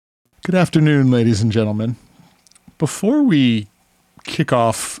Good afternoon, ladies and gentlemen. Before we kick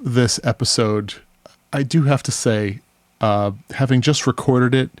off this episode, I do have to say, having just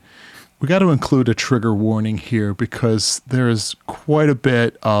recorded it, we got to include a trigger warning here because there is quite a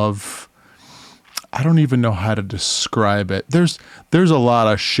bit of, I don't even know how to describe it. There's a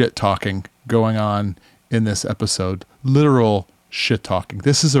lot of shit talking going on in this episode. Literal shit talking.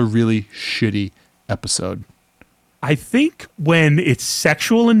 This is a really shitty episode. I think when it's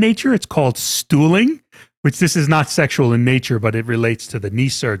sexual in nature, it's called stooling, which this is not sexual in nature, but it relates to the knee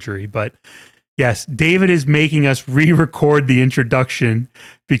surgery. But yes, David is making us re-record the introduction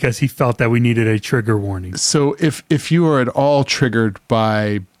because he felt that we needed a trigger warning. So if you are at all triggered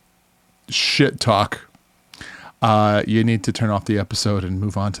by shit talk, you need to turn off the episode and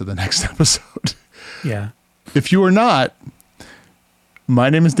move on to the next episode. Yeah. If you are not, my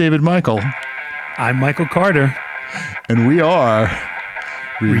name is David Michael. I'm Michael Carter. And we are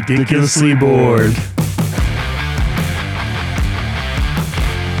Ridiculously Bored.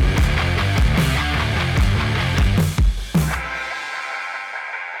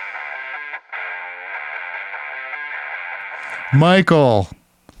 Michael,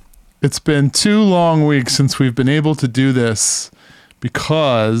 it's been 2 long weeks since we've been able to do this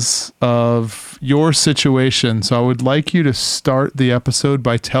because of your situation. So I would like you to start the episode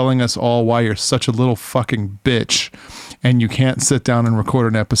by telling us all why you're such a little fucking bitch and you can't sit down and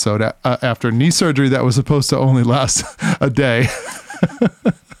record an episode after knee surgery that was supposed to only last a day.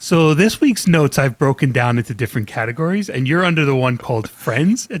 So this week's notes I've broken down into different categories, and you're under the one called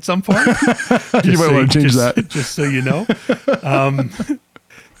Friends at some point. You might want to change that. Just so you know.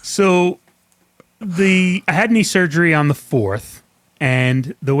 I had knee surgery on the 4th.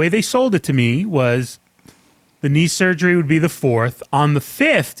 And the way they sold it to me was the knee surgery would be the 4th. On the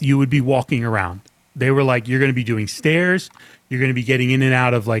 5th, you would be walking around. They were like, you're going to be doing stairs. You're going to be getting in and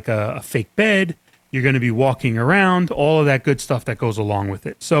out of like a fake bed. You're going to be walking around, all of that good stuff that goes along with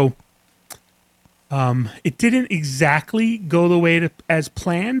it. So it didn't exactly go the way as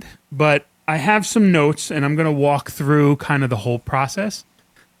planned, but I have some notes and I'm going to walk through kind of the whole process.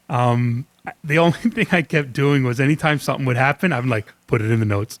 The only thing I kept doing was anytime something would happen, I'm like, put it in the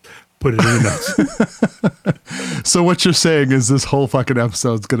notes, put it in the notes. So what you're saying is this whole fucking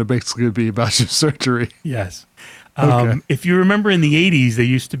episode is going to basically be about your surgery. Yes. Okay. If you remember in the 80s, they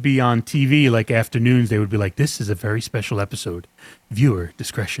used to be on TV, like afternoons, they would be like, this is a very special episode. Viewer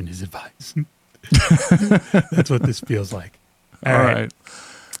discretion is advised. That's what this feels like. All right.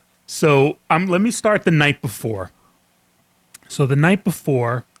 So let me start the night before. So the night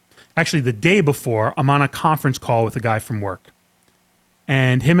before, actually the day before, I'm on a conference call with a guy from work.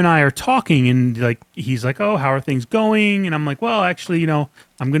 And him and I are talking, and like he's like, oh, how are things going? And I'm like, well, actually, I'm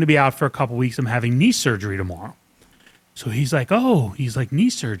going to be out for a couple weeks. I'm having knee surgery tomorrow. So he's like, knee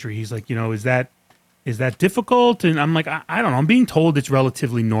surgery. He's like, is that difficult? And I'm like, I don't know. I'm being told it's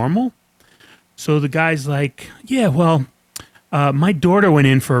relatively normal. So the guy's like, yeah, well, my daughter went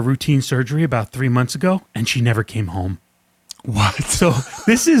in for a routine surgery about 3 months ago, and she never came home. What? So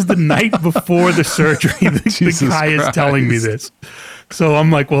this is the night before the surgery. The guy is telling me this. So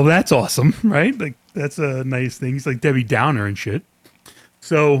I'm like, well, that's awesome, right? Like, that's a nice thing. He's like Debbie Downer and shit.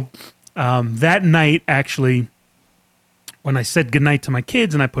 So that night, actually, when I said goodnight to my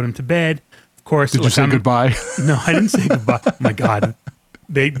kids and I put them to bed, of course. Did you say goodbye? No, I didn't say goodbye. Oh my God.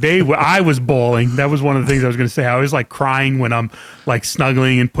 I was bawling. That was one of the things I was going to say. I was like crying when I'm like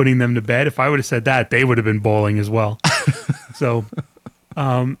snuggling and putting them to bed. If I would have said that, they would have been bawling as well. So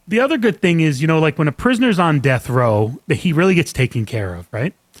the other good thing is, like when a prisoner's on death row, he really gets taken care of,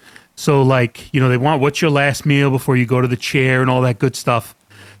 right? So like, they want, what's your last meal before you go to the chair and all that good stuff.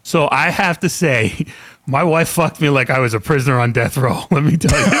 So I have to say, my wife fucked me like I was a prisoner on death row, let me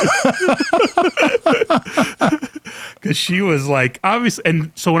tell you. Because she was like, obviously,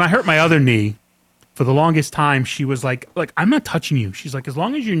 and so when I hurt my other knee, for the longest time, she was like, I'm not touching you. She's like, as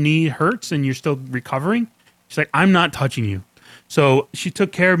long as your knee hurts and you're still recovering, she's like, I'm not touching you. So she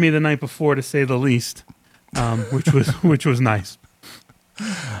took care of me the night before, to say the least, which was nice.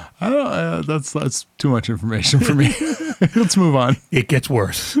 I don't. That's too much information for me. Let's move on. It gets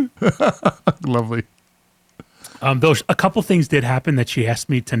worse. Lovely. Though a couple things did happen that she asked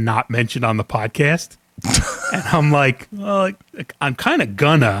me to not mention on the podcast, and I'm like, well, I'm kind of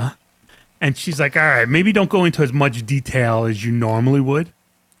gonna. And she's like, all right, maybe don't go into as much detail as you normally would.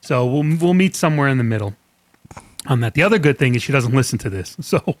 So we'll meet somewhere in the middle on that. The other good thing is she doesn't listen to this,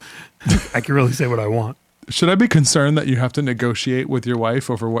 so I can really say what I want. Should I be concerned that you have to negotiate with your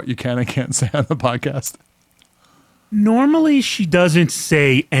wife over what you can and can't say on the podcast? Normally, she doesn't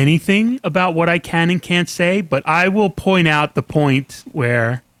say anything about what I can and can't say, but I will point out the point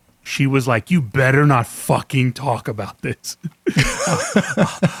where she was like, "You better not fucking talk about this."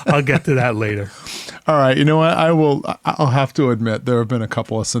 I'll get to that later. All right, you know what? I'll have to admit there have been a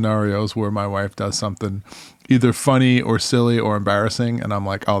couple of scenarios where my wife does something either funny or silly or embarrassing, and I'm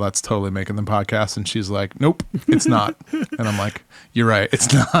like, "Oh, that's totally making the podcast," and she's like, "Nope, it's not," and I'm like, "You're right,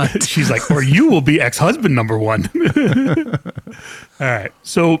 it's not." She's like, "Or you will be ex-husband number one." All right.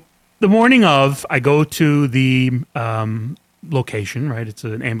 So the morning of, I go to the location, right? It's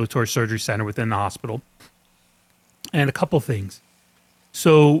an ambulatory surgery center within the hospital. And a couple things.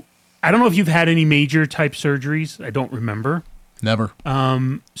 So I don't know if you've had any major type surgeries. I don't remember. Never.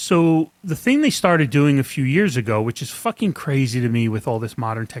 So the thing they started doing a few years ago, which is fucking crazy to me with all this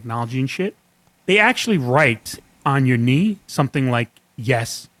modern technology and shit, they actually write on your knee something like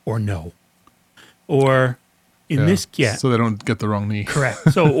yes or no. Or in this, so they don't get the wrong knee.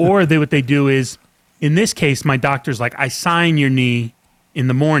 Correct. So, or what they do is, in this case, my doctor's like, I sign your knee in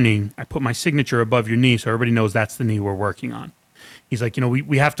the morning. I put my signature above your knee so everybody knows that's the knee we're working on. He's like,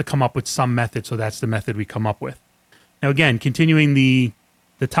 we have to come up with some method, so that's the method we come up with. Now, again, continuing the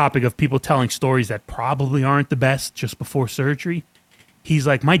topic of people telling stories that probably aren't the best just before surgery. He's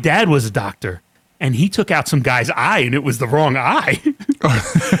like, my dad was a doctor, and he took out some guy's eye, and it was the wrong eye.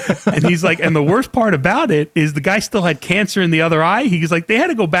 And he's like, and the worst part about it is the guy still had cancer in the other eye. He's like, they had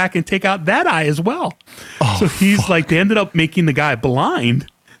to go back and take out that eye as well. So he's like, they ended up making the guy blind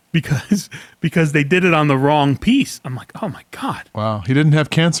because they did it on the wrong piece. I'm like, oh my God. Wow. He didn't have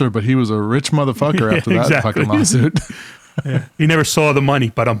cancer, but he was a rich motherfucker after that exactly. fucking lawsuit. Yeah. He never saw the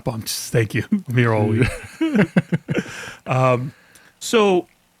money, but I'm bummed. Thank you. I'm here all week. So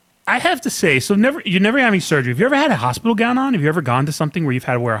I have to say, you never had any surgery. Have you ever had a hospital gown on? Have you ever gone to something where you've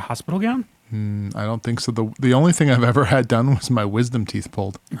had to wear a hospital gown? I don't think so. The only thing I've ever had done was my wisdom teeth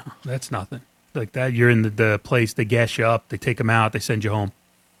pulled. No, that's nothing. Like that, you're in the place, they gas you up, they take them out, they send you home.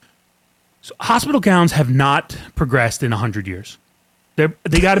 So hospital gowns have not progressed in 100 years.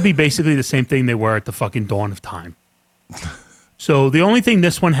 They got to be basically the same thing they were at the fucking dawn of time. So the only thing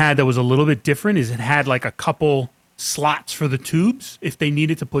this one had that was a little bit different is it had like a couple slots for the tubes if they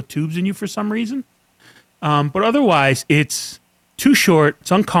needed to put tubes in you for some reason. But otherwise, it's too short, it's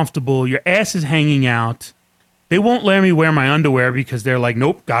uncomfortable, your ass is hanging out. They won't let me wear my underwear because they're like,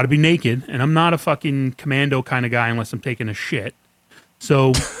 nope, got to be naked. And I'm not a fucking commando kind of guy unless I'm taking a shit.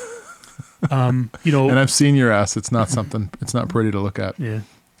 So... and I've seen your ass. It's not pretty to look at. Yeah.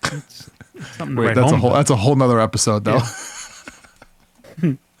 It's something to Wait, write that's home that's a whole nother episode though.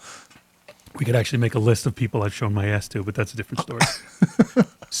 Yeah. We could actually make a list of people I've shown my ass to, but that's a different story.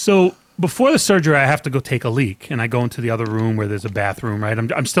 So before the surgery, I have to go take a leak, and I go into the other room where there's a bathroom, right?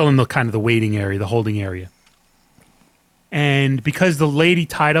 I'm still in the kind of the waiting area, the holding area. And because the lady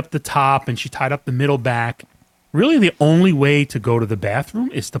tied up the top and she tied up the middle back, really the only way to go to the bathroom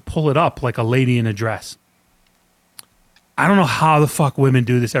is to pull it up like a lady in a dress. I don't know how the fuck women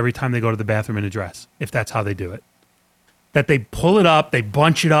do this every time they go to the bathroom in a dress, if that's how they do it. That they pull it up, they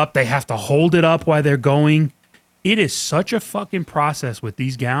bunch it up, they have to hold it up while they're going. It is such a fucking process with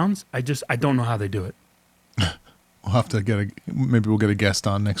these gowns. I don't know how they do it. We'll have to maybe we'll get a guest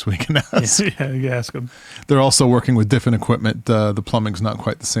on next week and ask. Yeah, you ask them. They're also working with different equipment. The plumbing's not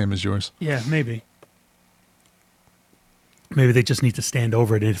quite the same as yours. Yeah, maybe. Maybe they just need to stand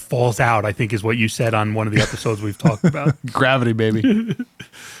over it and it falls out, I think is what you said on one of the episodes we've talked about. Gravity, baby.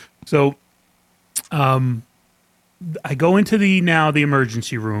 So I go into the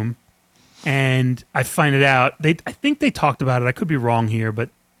emergency room and I find it out. I think they talked about it. I could be wrong here, but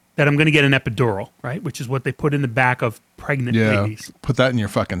that I'm going to get an epidural, right? Which is what they put in the back of pregnant babies. Put that in your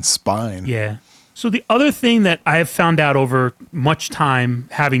fucking spine. Yeah. So the other thing that I have found out over much time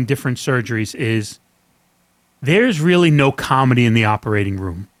having different surgeries is there's really no comedy in the operating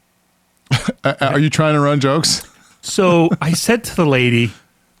room. Are you trying to run jokes? So I said to the lady,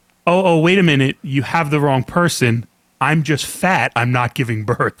 oh, wait a minute. You have the wrong person. I'm just fat. I'm not giving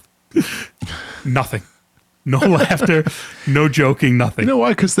birth. Nothing. No laughter, no joking, nothing. You know why?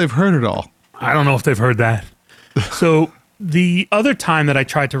 Because they've heard it all. I don't know if they've heard that. So the other time that I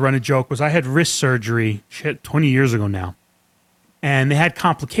tried to run a joke was I had wrist surgery 20 years ago now. And they had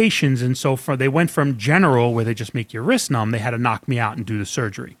complications, and so they went from general, where they just make your wrist numb, they had to knock me out and do the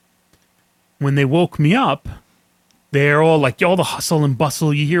surgery. When they woke me up, they're all like, all the hustle and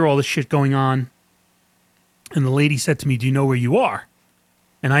bustle, you hear all the shit going on. And the lady said to me, do you know where you are?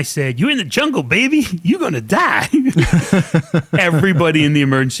 And I said, you in the jungle, baby. You're going to die. Everybody in the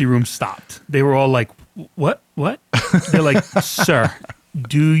emergency room stopped. They were all like, what? They're like, sir,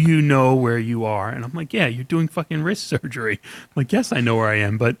 do you know where you are? And I'm like, yeah, you're doing fucking wrist surgery. I'm like, yes, I know where I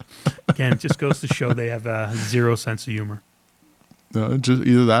am. But again, it just goes to show they have zero sense of humor. No, just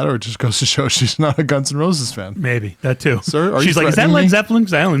either that or it just goes to show she's not a Guns N' Roses fan. Maybe that too. Sir, are She's you like, is that threatening Led me? Zeppelin?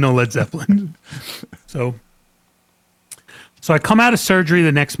 Because I only know Led Zeppelin. So I come out of surgery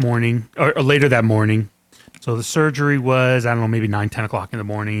the next morning or later that morning. So the surgery was, I don't know, maybe 9, 10 o'clock in the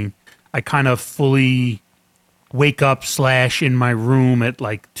morning. I kind of fully wake up / in my room at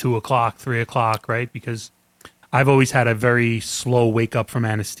like 2 o'clock, 3 o'clock, right? Because I've always had a very slow wake up from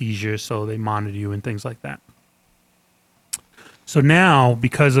anesthesia. So they monitor you and things like that. So now,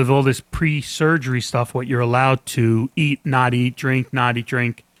 because of all this pre-surgery stuff, what you're allowed to eat, not eat, drink, not eat,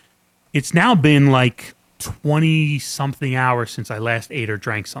 drink, it's now been like 20-something hours since I last ate or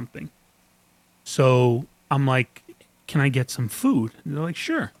drank something. So I'm like, can I get some food? And they're like,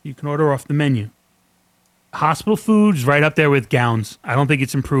 sure, you can order off the menu. Hospital food is right up there with gowns. I don't think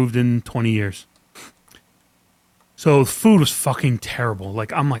it's improved in 20 years. So food was fucking terrible.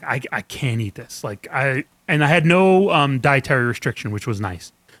 Like, I'm like, I can't eat this. And I had no dietary restriction, which was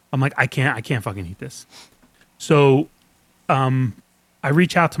nice. I'm like, I can't fucking eat this. So I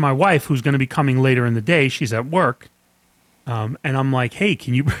reach out to my wife, who's going to be coming later in the day. She's at work. And I'm like, hey,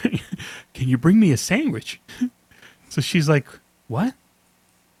 can you bring me a sandwich? So she's like, what?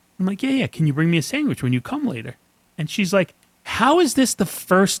 I'm like, yeah. Can you bring me a sandwich when you come later? And she's like, how is this the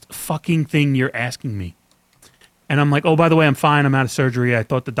first fucking thing you're asking me? And I'm like, oh, by the way, I'm fine. I'm out of surgery. I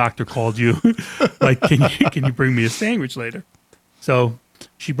thought the doctor called you. Like, can you bring me a sandwich later? So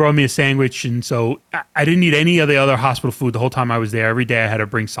she brought me a sandwich. And so I didn't eat any of the other hospital food the whole time I was there. Every day I had to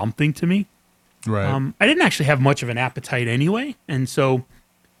bring something to me. Right. I didn't actually have much of an appetite anyway. And so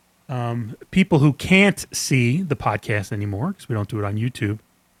people who can't see the podcast anymore, because we don't do it on YouTube,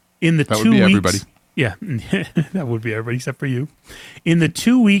 in the That 2 would be weeks, everybody. yeah, that would be everybody except for you. In the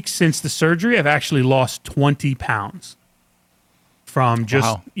 2 weeks since the surgery, I've actually lost 20 pounds from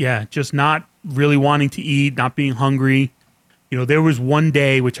just not really wanting to eat, not being hungry. You know, there was one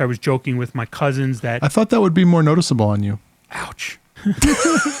day, which I was joking with my cousins that, I thought that would be more noticeable on you. ouch.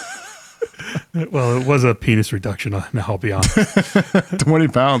 Well, it was a penis reduction, I'll be honest. 20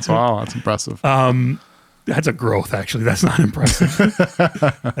 pounds. Wow, that's impressive. That's a growth, actually. That's not impressive.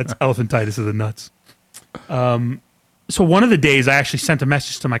 That's elephantitis of the nuts. So one of the days I actually sent a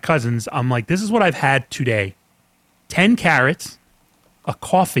message to my cousins. I'm like, this is what I've had today. 10 carrots, a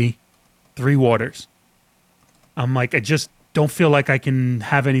coffee, 3 waters. I'm like, I just don't feel like I can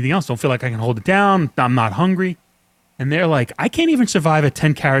have anything else. Don't feel like I can hold it down. I'm not hungry. And they're like, I can't even survive at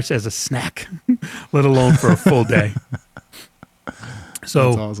 10 carrots as a snack, let alone for a full day. So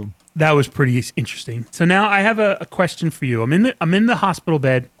That's awesome. that was pretty interesting. So now I have a question for you. I'm in the hospital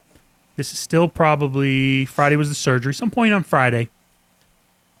bed. This is still probably Friday was the surgery. Some point on Friday.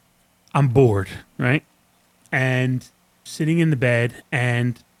 I'm bored, right? And sitting in the bed,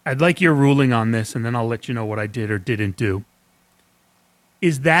 and I'd like your ruling on this, and then I'll let you know what I did or didn't do.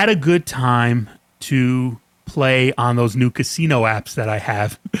 Is that a good time to play on those new casino apps that I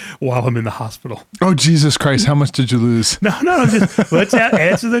have while I'm in the hospital? Oh, Jesus Christ. How much did you lose? No, just let's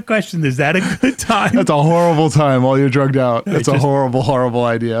answer the question. Is that a good time? That's a horrible time while you're drugged out. That's a just- horrible, horrible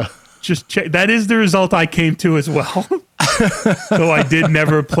idea. Just check. That is the result I came to as well. So I did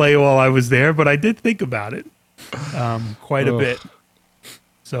never play while I was there, but I did think about it quite a bit.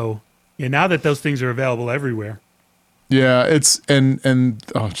 So yeah, now that those things are available everywhere. Yeah, it's and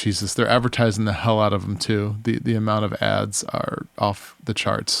oh Jesus, they're advertising the hell out of them too. The amount of ads are off the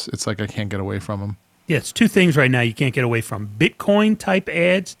charts. It's like I can't get away from them. Yeah, it's 2 things right now you can't get away from: Bitcoin type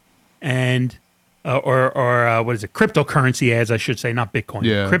ads and or what is it? Cryptocurrency ads, I should say, not Bitcoin.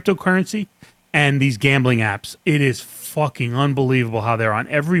 Yeah. Cryptocurrency and these gambling apps. It is fucking unbelievable how they're on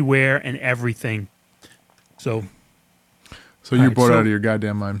everywhere and everything. So So you're right, bored so- out of your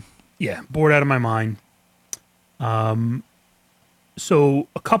goddamn mind. yeah, bored out of my mind. So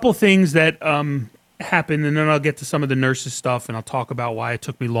a couple things that happened, and then I'll get to some of the nurses stuff, and I'll talk about why it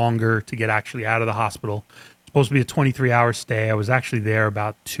took me longer to get actually out of the hospital. It's supposed to be a 23-hour stay. I was actually there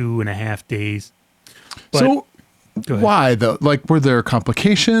about 2.5 days. But, So go ahead. why though? Like, were there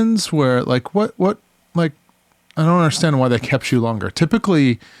complications? Where like what like I don't understand why they kept you longer.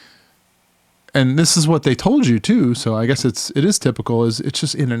 Typically, and this is what they told you too. So I guess it is typical. Is it's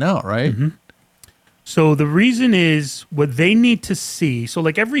just in and out, right? Mm-hmm. So the reason is what they need to see. So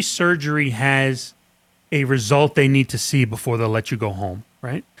like every surgery has a result they need to see before they'll let you go home,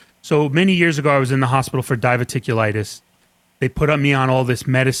 right? So many years ago, I was in the hospital for diverticulitis. They put me on all this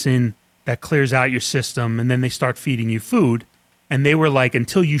medicine that clears out your system, and then they start feeding you food. And they were like,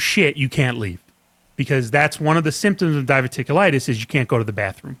 until you shit, you can't leave. Because that's one of the symptoms of diverticulitis is you can't go to the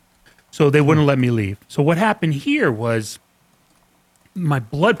bathroom. So they wouldn't let me leave. So what happened here was my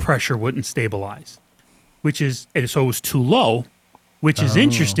blood pressure wouldn't stabilize, so it was too low. which is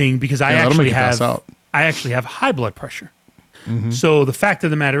interesting because I Yeah, that'll make actually you pass out. have high blood pressure. So the fact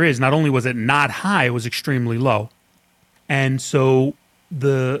of the matter is, not only was it not high, it was extremely low. And so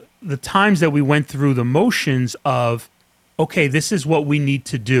the times that we went through the motions of, okay, this is what we need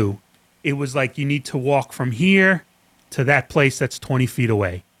to do. It was like, you need to walk from here to that place that's 20 feet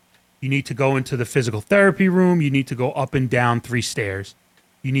away. You need to go into the physical therapy room. You need to go up and down 3 stairs.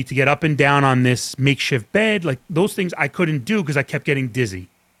 You need to get up and down on this makeshift bed. Like, those things I couldn't do because I kept getting dizzy.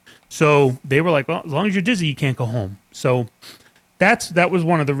 So they were like, well, as long as you're dizzy, you can't go home. So that was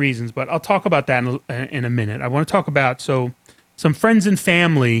one of the reasons. But I'll talk about that in a minute. I want to talk about, so some friends and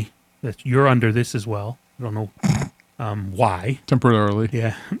family, that you're under this as well. I don't know why. Temporarily.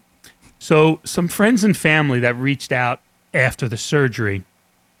 Yeah. So some friends and family that reached out after the surgery.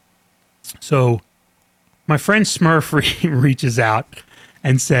 So my friend Smurf reaches out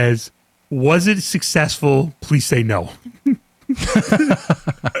and says, was it successful? Please say no.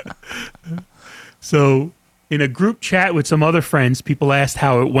 So in a group chat with some other friends, people asked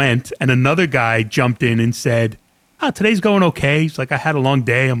how it went, and another guy jumped in and said, today's going okay. He's like, I had a long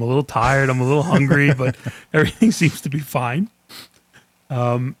day. I'm a little tired. I'm a little hungry, but everything seems to be fine.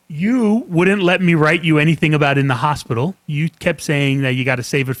 You wouldn't let me write you anything about in the hospital. You kept saying that you got to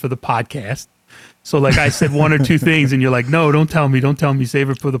save it for the podcast. So like I said 1 or 2 things and you're like, no, don't tell me, save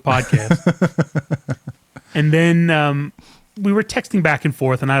it for the podcast. And then we were texting back and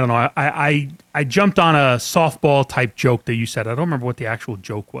forth, and I don't know, I jumped on a softball type joke that you said. I don't remember what the actual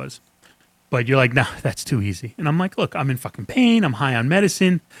joke was, but you're like, no, that's too easy. And I'm like, look, I'm in fucking pain. I'm high on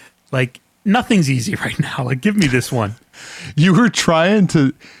medicine. Like, nothing's easy right now. Like, give me this one. You were trying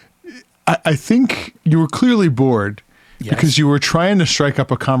to, I think you were clearly bored. Yes. Because you were trying to strike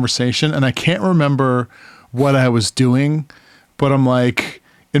up a conversation, and I can't remember what I was doing, but I'm like,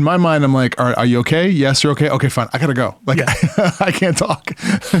 in my mind, I'm like, are you okay? Yes, you're okay. Okay, fine. I gotta go. Like, Yeah. I can't talk.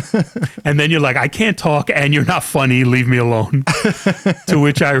 And then you're like, I can't talk and you're not funny. Leave me alone. To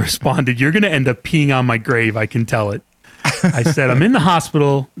which I responded, you're going to end up peeing on my grave. I can tell it. I said, I'm in the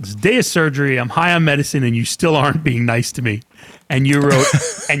hospital. It's a day of surgery. I'm high on medicine and you still aren't being nice to me. And you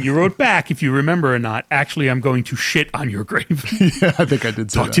wrote back, if you remember or not, actually, I'm going to shit on your grave. Yeah, I think I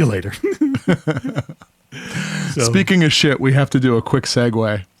did say Talk that. to you later. So, Speaking of shit, we have to do a quick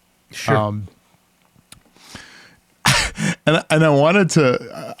segue. sure. And I wanted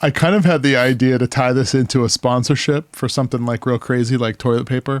to, I kind of had the idea to tie this into a sponsorship for something like real crazy, like toilet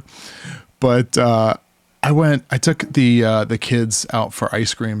paper. But I took the kids out for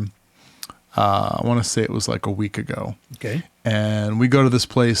ice cream. I want to say it was like a week ago. Okay. And we go to this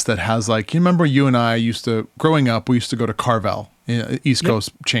place that has like, you remember you and I growing up, we used to go to Carvel, East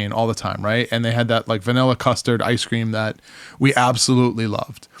Coast chain all the time, right? And they had that like vanilla custard ice cream that we absolutely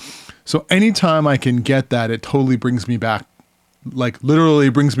loved. So anytime I can get that, it totally brings me back, like literally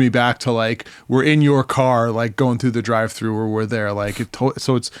brings me back to like, we're in your car, like going through the drive-through or we're there. Like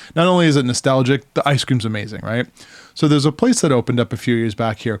so it's not only is it nostalgic, the ice cream's amazing, right? So there's a place that opened up a few years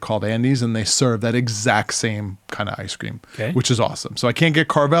back here called Andy's, and they serve that exact same kind of ice cream, Okay. which is awesome. So I can't get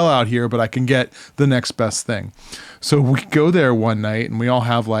Carvel out here, but I can get the next best thing. So we go there one night and we all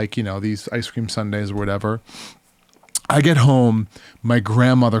have like, these ice cream sundaes or whatever. I get home, my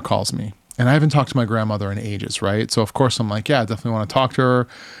grandmother calls me, and I haven't talked to my grandmother in ages, right? So of course I'm like, yeah, I definitely want to talk to her.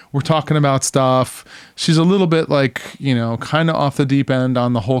 We're talking about stuff. She's a little bit like, kind of off the deep end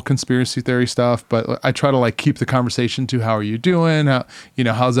on the whole conspiracy theory stuff, but I try to like keep the conversation to how are you doing?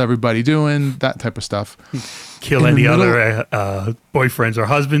 How's everybody doing? That type of stuff. Kill any other boyfriends or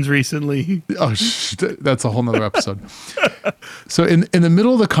husbands recently? Oh, that's a whole nother episode. So in the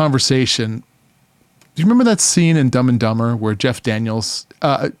middle of the conversation, do you remember that scene in Dumb and Dumber where Jeff Daniels,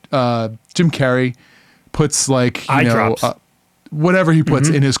 Jim Carrey puts like, Eye drops. Whatever he puts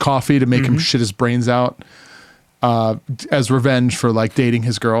in his coffee to make him shit his brains out as revenge for like dating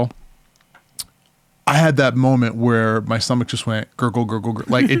his girl? I had that moment where my stomach just went gurgle, gurgle,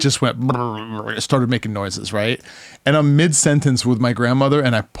 gurgle. Like it just went, it started making noises, right? And I'm mid-sentence with my grandmother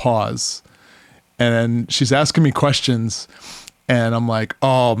and I pause. And she's asking me questions. And I'm like,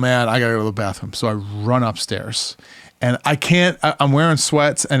 oh man, I gotta go to the bathroom. So I run upstairs and I'm wearing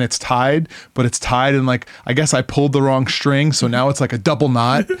sweats and it's tied, but it's tied and like, I guess I pulled the wrong string. So now it's like a double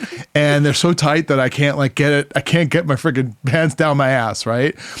knot and they're so tight that I can't like get it. I can't get my freaking hands down my ass.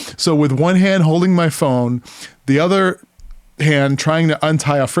 Right. So with one hand holding my phone, the other hand trying to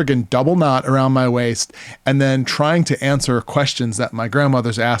untie a friggin' double knot around my waist and then trying to answer questions that my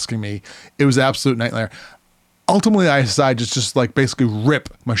grandmother's asking me. It was an absolute nightmare. Ultimately, I decided to just like basically rip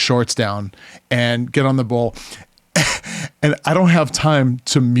my shorts down and get on the bowl. And I don't have time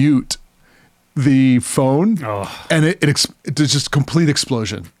to mute the phone, Oh. and it was just complete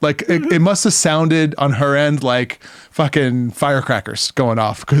explosion. Like it must have sounded on her end like fucking firecrackers going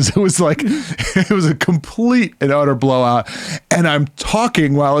off, because it was like it was a complete and utter blowout. And I'm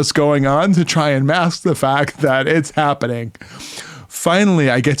talking while it's going on to try and mask the fact that it's happening. Finally,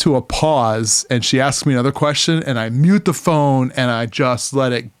 I get to a pause, and she asks me another question, and I mute the phone and I just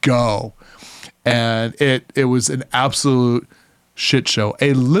let it go. And it was an absolute shit show,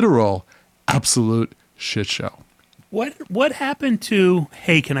 a literal absolute shit show. What happened to,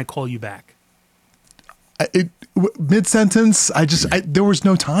 hey, can I call you back? Mid sentence, there was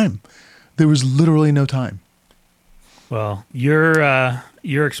no time. There was literally no time. Well, your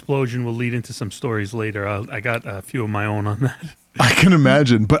explosion will lead into some stories later. I got a few of my own on that. I can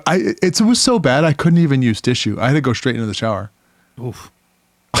imagine, but it was so bad I couldn't even use tissue. I had to go straight into the shower. Oof,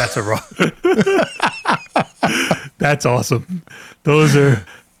 that's a rough. That's awesome. Those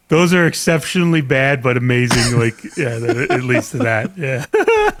are exceptionally bad, but amazing. Like, yeah, it leads to that. Yeah,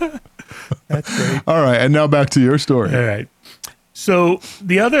 that's great. All right, and now back to your story. All right. So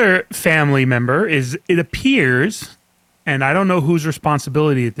the other family member it appears, and I don't know whose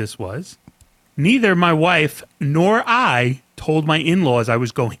responsibility this was, neither my wife nor I told my in-laws I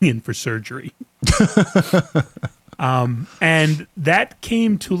was going in for surgery. And that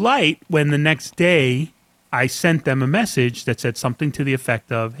came to light when the next day I sent them a message that said something to the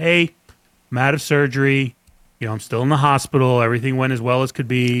effect of, hey, I'm out of surgery. I'm still in the hospital. Everything went as well as could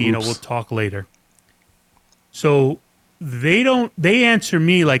be. Oops. We'll talk later. So they answer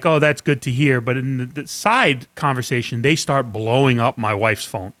me like, oh, that's good to hear. But in the side conversation, they start blowing up my wife's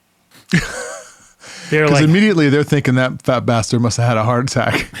phone. They're Because like, immediately they're thinking that fat bastard must have had a heart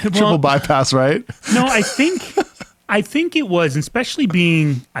attack. Triple bypass, right? no, I think it was, especially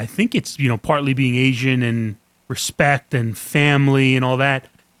being, I think it's, partly being Asian and respect and family and all that.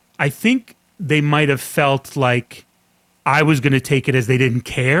 I think they might have felt like I was going to take it as they didn't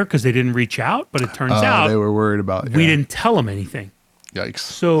care because they didn't reach out. But it turns out they were worried about we didn't tell them anything. Yikes.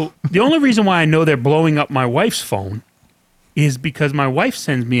 So the only reason why I know they're blowing up my wife's phone is because my wife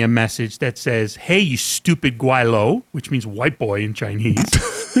sends me a message that says, hey, you stupid guilo, which means white boy in Chinese.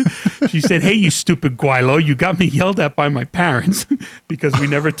 She said, hey, you stupid guilo, you got me yelled at by my parents because we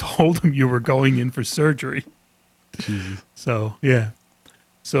never told them you were going in for surgery. Jesus. So, yeah.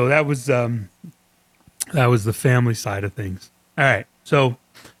 So that was the family side of things. All right. So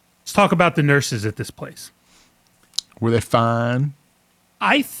let's talk about the nurses at this place. Were they fine?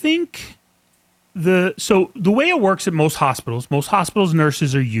 I think the way it works at most hospitals,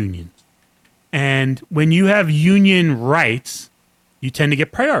 nurses are unions. And when you have union rights, you tend to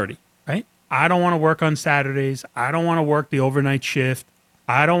get priority, right? I don't want to work on Saturdays. I don't want to work the overnight shift.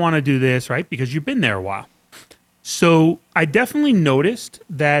 I don't want to do this, right? Because you've been there a while. So I definitely noticed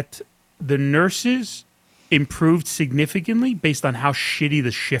that the nurses improved significantly based on how shitty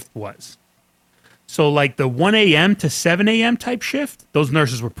the shift was. So like the 1 a.m. to 7 a.m. type shift, those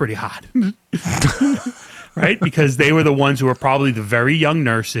nurses were pretty hot, right? Because they were the ones who were probably the very young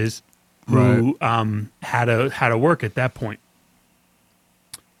nurses who had to work at that point.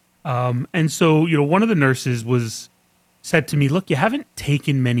 And so, one of the nurses said to me, look, you haven't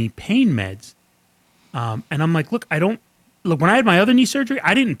taken many pain meds. And I'm like, look, when I had my other knee surgery,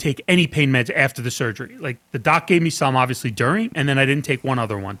 I didn't take any pain meds after the surgery. Like the doc gave me some obviously during, and then I didn't take one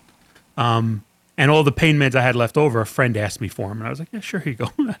other one. And all the pain meds I had left over, a friend asked me for them. And I was like, yeah, sure, here you go.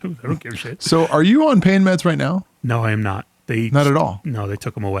 I don't give a shit. So are you on pain meds right now? No, I am not. Not at all? No, they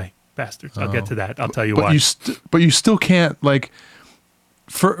took them away. Bastards. I'll get to that. I'll tell you but why. But you still can't, like,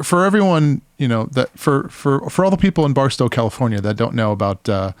 for everyone, that for all the people in Barstow, California that don't know about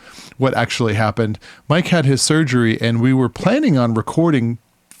what actually happened, Mike had his surgery and we were planning on recording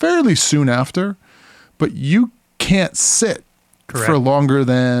fairly soon after, but you can't sit Correct. for longer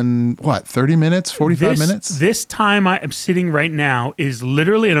than 30 minutes, 45 minutes? This time I am sitting right now is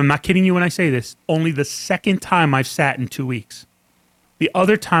literally, and I'm not kidding you when I say this, only the second time I've sat in 2 weeks. The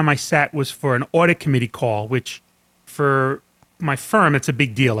other time I sat was for an audit committee call, which for my firm, it's a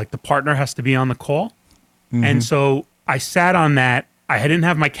big deal. Like the partner has to be on the call. Mm-hmm. And so I sat on that. I didn't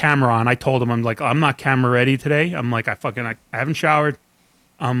have my camera on. I told him, I'm like, I'm not camera ready today. I'm like, I haven't showered.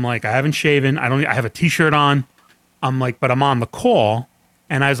 I'm like, I haven't shaven. I have a t-shirt on. I'm like, but I'm on the call.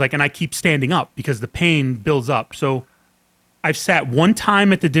 And I was like, and I keep standing up because the pain builds up. So I've sat one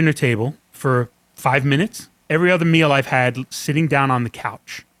time at the dinner table for 5 minutes. Every other meal I've had sitting down on the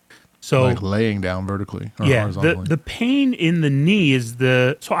couch. So like laying down vertically or yeah, horizontally. the pain in the knee is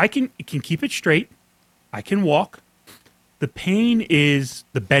so I can keep it straight. I can walk. The pain is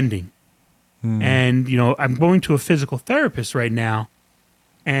the bending. And, I'm going to a physical therapist right now.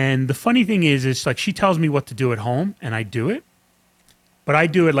 And the funny thing is like she tells me what to do at home and I do it. But I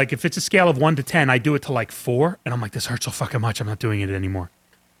do it like if it's a scale of 1 to 10, I do it to like 4. And I'm like, this hurts so fucking much. I'm not doing it anymore.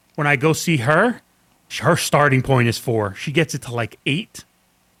 When I go see her, her starting point is 4. She gets it to like 8.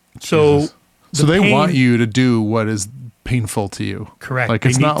 So, so they want you to do what is painful to you. Correct. Like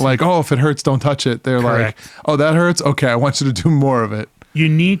it's not like, oh, if it hurts, don't touch it. They're Correct. like, oh, that hurts. Okay, I want you to do more of it. You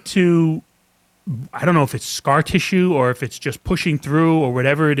need to, I don't know if it's scar tissue or if it's just pushing through or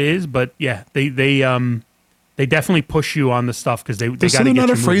whatever it is, but yeah, they definitely push you on the stuff because they got to get you they're not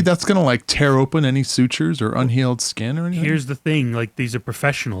afraid moving. that's going to like tear open any sutures or unhealed skin or anything. Here's the thing: like these are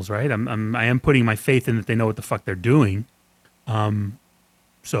professionals, right? I am putting my faith in that they know what the fuck they're doing.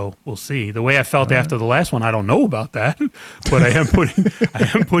 So we'll see. The way I felt after the last one, I don't know about that, but I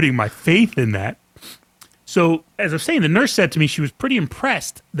am putting my faith in that. So as I was saying, the nurse said to me she was pretty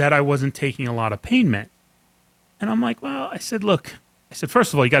impressed that I wasn't taking a lot of pain med, and I'm like, well, I said, look. I said,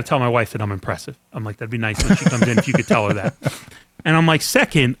 first of all, you got to tell my wife that I'm impressive. I'm like, that'd be nice when she comes in if you could tell her that. And I'm like,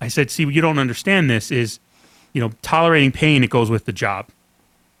 second, I said, see, you don't understand this is, tolerating pain, it goes with the job.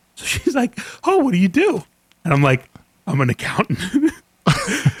 So she's like, oh, what do you do? And I'm like, I'm an accountant.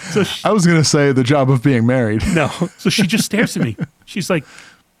 So I was going to say the job of being married. No. So she just stares at me. She's like,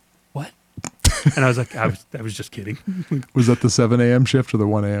 what? And I was like, I was just kidding. Was that the 7 a.m. shift or the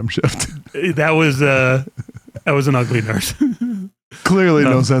 1 a.m. shift? That was an ugly nurse. Clearly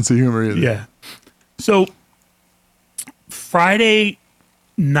no sense of humor either. Yeah. So Friday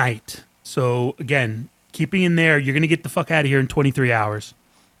night, so again, keeping in there, you're going to get the fuck out of here in 23 hours,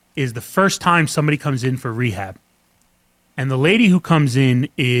 is the first time somebody comes in for rehab. And the lady who comes in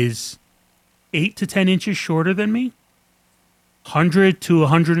is 8 to 10 inches shorter than me, 100 to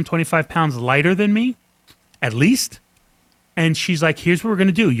 125 pounds lighter than me, at least. And she's like, here's what we're going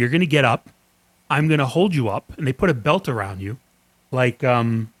to do. You're going to get up. I'm going to hold you up. And they put a belt around you. Like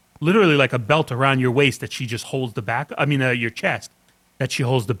literally like a belt around your waist that she just holds the back. Your chest that she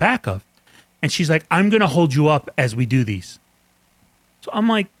holds the back of. And she's like, I'm going to hold you up as we do these. So I'm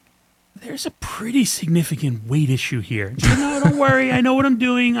like, there's a pretty significant weight issue here. And she said, no, don't worry. I know what I'm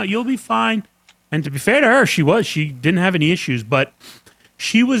doing. You'll be fine. And to be fair to her, she didn't have any issues, but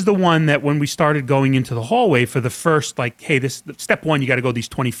she was the one that when we started going into the hallway for the first, like, hey, this step 1, you got to go these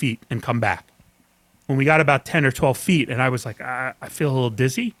 20 feet and come back. When we got about 10 or 12 feet and I was like, I feel a little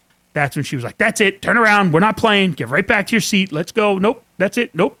dizzy. That's when she was like, that's it. Turn around. We're not playing. Get right back to your seat. Let's go. Nope. That's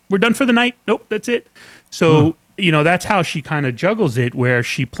it. Nope. We're done for the night. Nope. That's it. So, that's how she kind of juggles it, where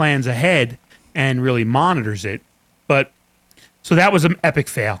she plans ahead and really monitors it. But so that was an epic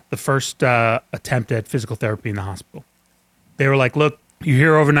fail. The first attempt at physical therapy in the hospital. They were like, look, you're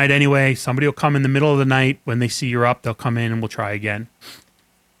here overnight anyway. Somebody will come in the middle of the night. When they see you're up, they'll come in and we'll try again.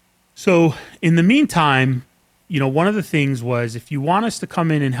 So in the meantime, one of the things was if you want us to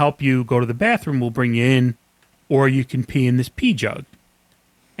come in and help you go to the bathroom, we'll bring you in, or you can pee in this pee jug.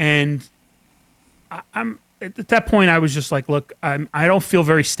 And I'm at that point, I was just like, look, I don't feel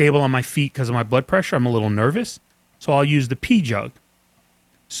very stable on my feet because of my blood pressure. I'm a little nervous, so I'll use the pee jug.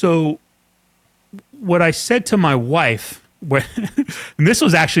 So what I said to my wife, and this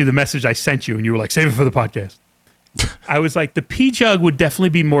was actually the message I sent you, and you were like, save it for the podcast. I was like, the pee jug would definitely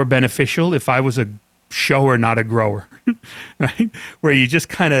be more beneficial if I was a shower, not a grower, right? Where you just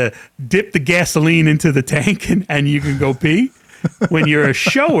kind of dip the gasoline into the tank and you can go pee. When you're a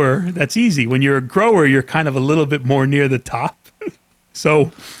shower, that's easy. When you're a grower, you're kind of a little bit more near the top.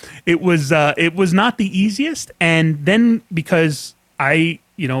 So it was not the easiest. And then because I,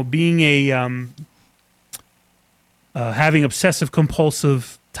 being a having obsessive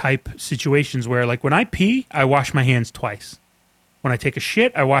compulsive type situations where like when I pee, I wash my hands twice. When I take a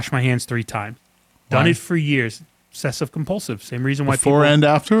shit, I wash my hands 3 times. Done it for years. Obsessive compulsive. Same reason why Before and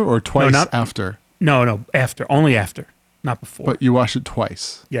after, or twice after? No, after. Only after. Not before. But you wash it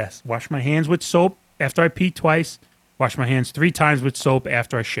twice. Yes. Wash my hands with soap after I pee twice. Wash my hands 3 times with soap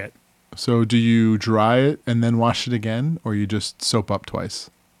after I shit. So do you dry it and then wash it again, or you just soap up twice?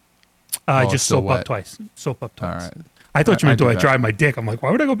 I just soap up twice. Soap up twice. All right. I thought you meant do I dry my dick. I'm like,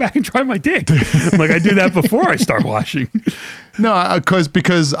 why would I go back and dry my dick? I'm like, I do that before I start washing. No,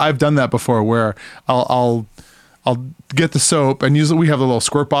 because I've done that before, where I'll get the soap, and usually we have the little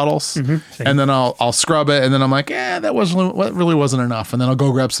squirt bottles, and then I'll scrub it, and then I'm like, that really wasn't enough, and then I'll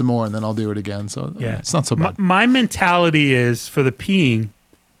go grab some more, and then I'll do it again. So yeah, it's not so bad. My mentality is for the peeing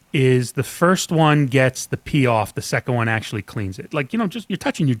is the first one gets the pee off, the second one actually cleans it. Like, just you're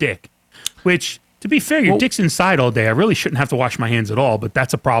touching your dick, which to be fair, your dick's inside all day. I really shouldn't have to wash my hands at all, but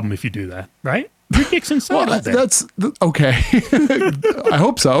that's a problem if you do that, right? Your dick's inside all Well, day. that's okay. I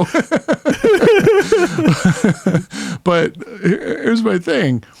hope so. But here's my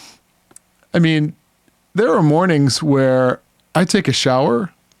thing. I mean, there are mornings where I take a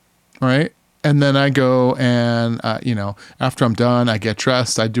shower, right? And then I go and, after I'm done, I get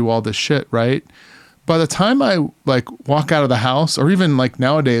dressed, I do all this shit, right? By the time I walk out of the house, or even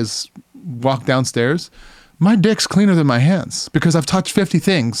nowadays walk downstairs, my dick's cleaner than my hands because I've touched 50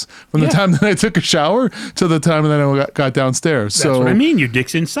 things from the time that I took a shower to the time that I got downstairs. That's what I mean. Your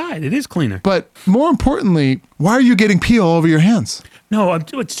dick's inside. It is cleaner. But more importantly, why are you getting pee all over your hands? No,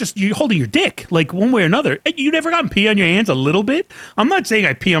 it's just you holding your dick, like one way or another. You never gotten pee on your hands a little bit? I'm not saying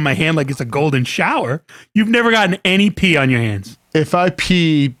I pee on my hand like it's a golden shower. You've never gotten any pee on your hands. If I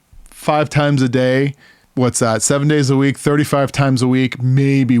pee 5 times a day, what's that? 7 days a week, 35 times a week,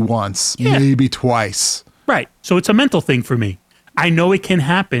 maybe once, maybe twice. Right. So it's a mental thing for me. I know it can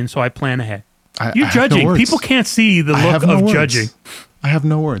happen, so I plan ahead. You're judging. No People can't see the look of judging. I have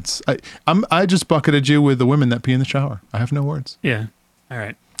no words. I just bucketed you with the women that pee in the shower. I have no words. Yeah. All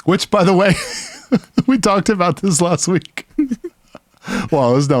right. Which, by the way, we talked about this last week.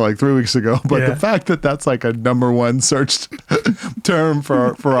 Well, it was now 3 weeks ago, but the fact that that's a #1 searched term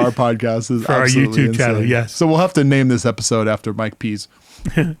for our podcast is for our absolutely YouTube insane. channel. Yes. So we'll have to name this episode after Mike pees.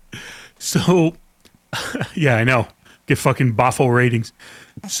 So, yeah, I know. Get fucking boffo ratings.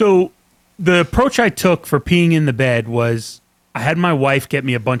 So the approach I took for peeing in the bed was I had my wife get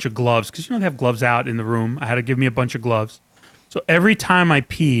me a bunch of gloves because they have gloves out in the room. I had to give me a bunch of gloves. So every time I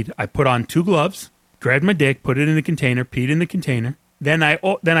peed, I put on 2 gloves, grabbed my dick, put it in the container, peed in the container. Then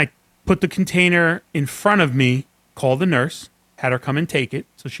I put the container in front of me, called the nurse, had her come and take it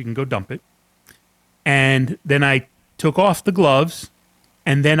so she can go dump it. And then I took off the gloves,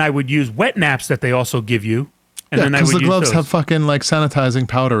 and then I would use wet naps that they also give you. And then I would because the use gloves those. have fucking sanitizing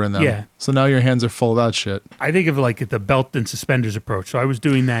powder in them. Yeah. So now your hands are full of that shit. I think of the belt and suspenders approach. So I was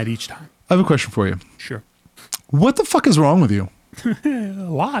doing that each time. I have a question for you. Sure. What the fuck is wrong with you? A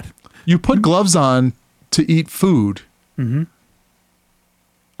lot. You put gloves on to eat food. Mm-hmm.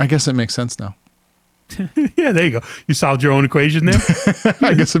 I guess it makes sense now. Yeah, there you go. You solved your own equation there.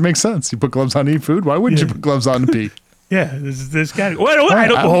 I guess it makes sense. You put gloves on to eat food. Why wouldn't you put gloves on to pee? Yeah, this guy.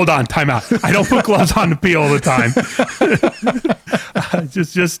 Hold on, time out. I don't put gloves on to pee all the time.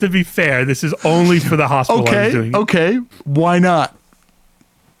 Just to be fair, this is only for the hospital. I was doing it. Okay. Why not?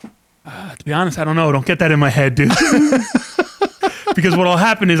 To be honest, I don't know. Don't get that in my head, dude. Because what'll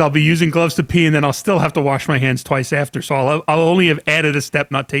happen is I'll be using gloves to pee, and then I'll still have to wash my hands twice after. So I'll only have added a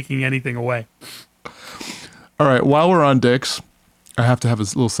step, not taking anything away. All right. While we're on dicks, I have to have a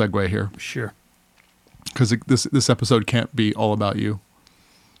little segue here Sure. because this episode can't be all about you.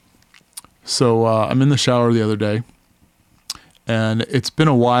 So I'm in the shower the other day, and it's been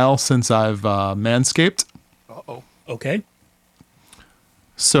a while since I've manscaped. Uh-oh. Okay.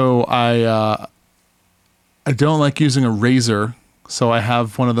 So I don't like using a razor, so I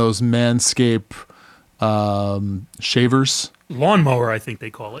have one of those Manscaped shavers. Lawnmower, I think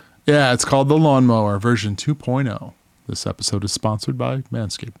they call it. Yeah, it's called the Lawnmower version 2.0. This episode is sponsored by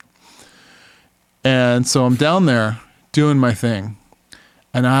Manscaped. And so I'm down there doing my thing,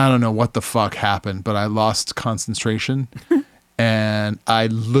 and I don't know what the fuck happened, but I lost concentration, and I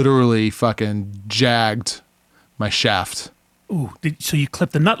literally fucking jagged my shaft. Ooh, so you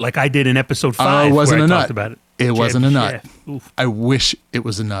clipped the nut like I did in episode 5. It wasn't where I a talked nut. About it. It wasn't a nut. Shaft. Oof. I wish it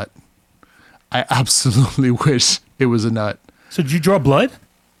was a nut. I absolutely wish it was a nut. So did you draw blood?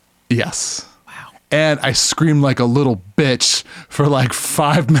 Yes. Wow. And I screamed like a little bitch for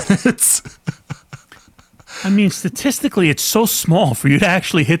 5 minutes. I mean, statistically, it's so small. For you to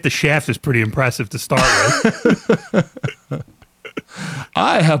actually hit the shaft is pretty impressive to start with.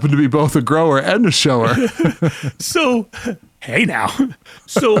 I happen to be both a grower and a shower. So, hey now.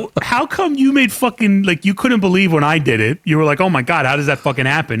 So how come you made fucking, you couldn't believe when I did it? You were like, oh my God, how does that fucking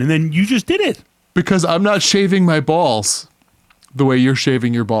happen? And then you just did it. Because I'm not shaving my balls the way you're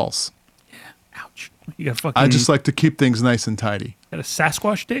shaving your balls. Ouch. You got fucking, I just like to keep things nice and tidy. got a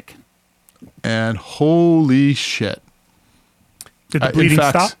Sasquatch dick? And holy shit. Did the bleeding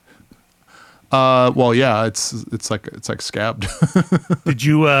stop? Well, yeah, it's like scabbed. Did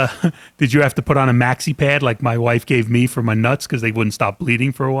you have to put on a maxi pad like my wife gave me for my nuts because they wouldn't stop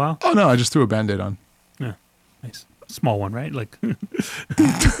bleeding for a while? Oh no, I just threw a Band-Aid on. Yeah, nice. Small one, right?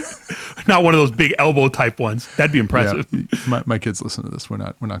 Not one of those big elbow type ones. That'd be impressive. Yeah, my kids listen to this. We're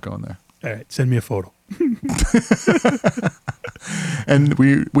not going there. All right, send me a photo. And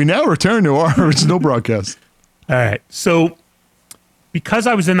we now return to our original broadcast. All right, so because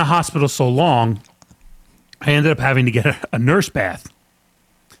I was in the hospital so long, I ended up having to get a nurse bath.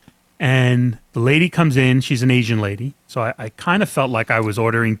 And the lady comes in. She's an Asian lady. So I kind of felt like I was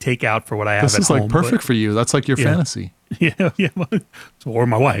ordering takeout for what I have This at is home. like perfect for you. That's like your fantasy. Yeah, yeah. Or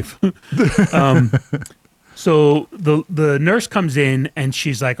my wife. So the nurse comes in and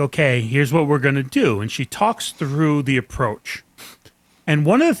she's like, okay, here's what we're going to do. And she talks through the approach. And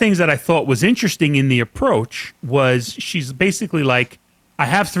one of the things that I thought was interesting in the approach was she's basically like, I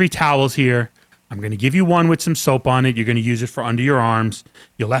have 3 towels here. I'm going to give you one with some soap on it. You're going to use it for under your arms.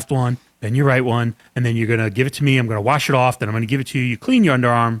 Your left one, then your right one. And then you're going to give it to me. I'm going to wash it off. Then I'm going to give it to you. You clean your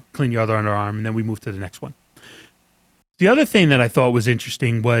underarm, clean your other underarm. And then we move to the next one. The other thing that I thought was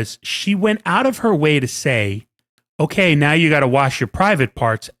interesting was she went out of her way to say, okay, now you got to wash your private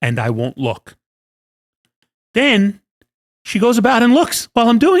parts and I won't look. Then she goes about and looks while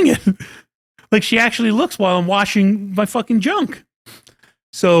I'm doing it. Like she actually looks while I'm washing my fucking junk.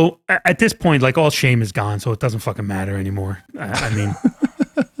 So at this point, like all shame is gone, so it doesn't fucking matter anymore. I mean,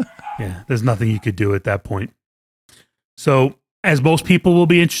 yeah, there's nothing you could do at that point. So as most people will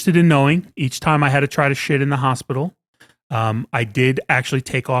be interested in knowing, each time I had to try to shit in the hospital, I did actually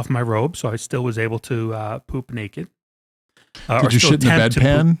take off my robe, so I still was able to poop naked. Did you shit in the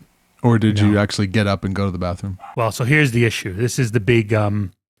bedpan, or did No. you actually get up and go to the bathroom? Well, so here's the issue. This is the big,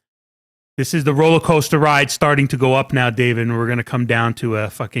 this is the roller coaster ride starting to go up now, David, and we're going to come down to a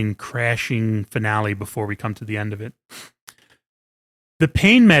fucking crashing finale before we come to the end of it. The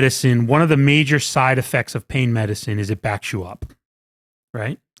pain medicine, one of the major side effects of pain medicine is it backs you up,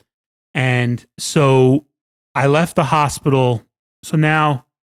 right? And so I left the hospital. So now,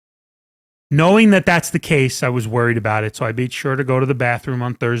 knowing that that's the case, I was worried about it. So I made sure to go to the bathroom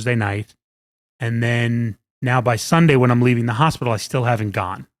on Thursday night. And then now by Sunday, when I'm leaving the hospital, I still haven't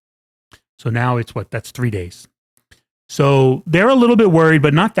gone. So now it's that's 3 days. So they're a little bit worried,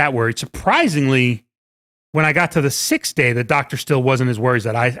 but not that worried. Surprisingly, when I got to the 6th day, the doctor still wasn't as worried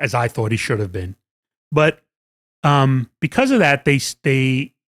as I thought he should have been. But because of that,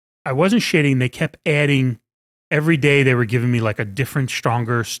 I wasn't shitting. They kept adding. Every day they were giving me like a different,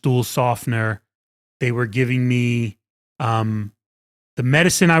 stronger stool softener. They were giving me the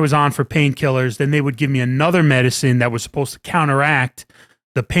medicine I was on for painkillers. Then they would give me another medicine that was supposed to counteract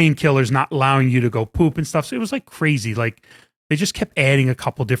the painkillers not allowing you to go poop and stuff. So it was like crazy. Like they just kept adding a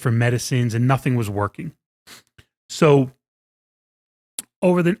couple different medicines and nothing was working. So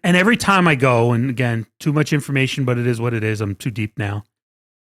and every time I go, and again, too much information, but it is what it is. I'm too deep now.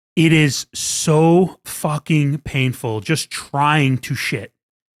 It is so fucking painful just trying to shit.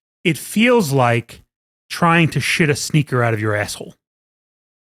 It feels like trying to shit a sneaker out of your asshole.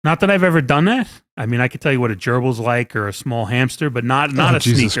 Not that I've ever done that. I mean, I could tell you what a gerbil's like or a small hamster, but not a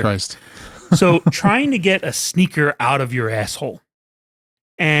Jesus sneaker. Christ. So trying to get a sneaker out of your asshole.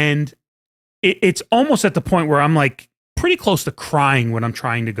 And it's almost at the point where I'm like pretty close to crying when I'm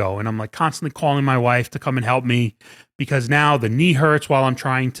trying to go. And I'm like constantly calling my wife to come and help me because now the knee hurts while I'm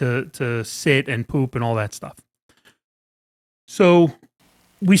trying to sit and poop and all that stuff. So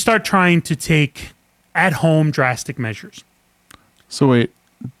we start trying to take at-home drastic measures. So wait,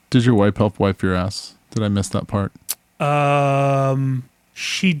 did your wife help wipe your ass? Did I miss that part?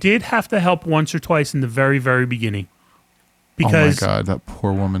 She did have to help once or twice in the very, very beginning. Because, oh my God, that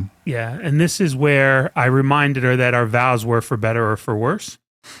poor woman. Yeah, and this is where I reminded her that our vows were for better or for worse,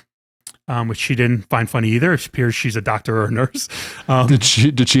 which she didn't find funny either. It appears she's a doctor or a nurse.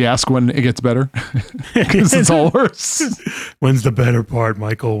 Did she ask when it gets better? Because it's all worse. When's the better part,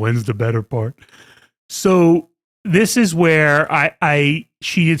 Michael? When's the better part? So this is where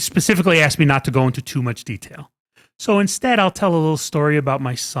she had specifically asked me not to go into too much detail. So instead, I'll tell a little story about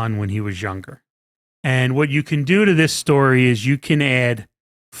my son when he was younger. And what you can do to this story is you can add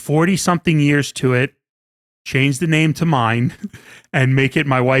 40-something years to it, change the name to mine, and make it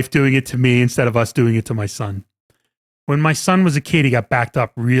my wife doing it to me instead of us doing it to my son. When my son was a kid, he got backed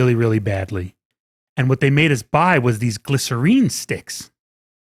up really, really badly. And what they made us buy was these glycerine sticks,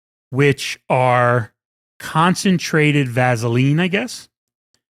 which are concentrated Vaseline, I guess.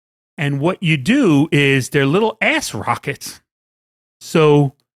 And what you do is they're little ass rockets.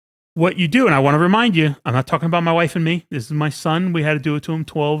 So what you do, and I want to remind you, I'm not talking about my wife and me. This is my son. We had to do it to him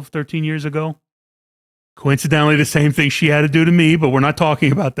 12, 13 years ago. Coincidentally, the same thing she had to do to me, but we're not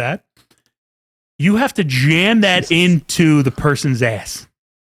talking about that. You have to jam that into the person's ass.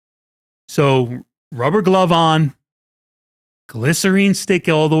 So rubber glove on, glycerine stick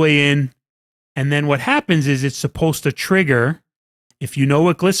all the way in. And then what happens is it's supposed to trigger. If you know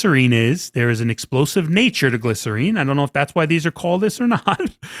what glycerine is, there is an explosive nature to glycerine. I don't know if that's why these are called this or not,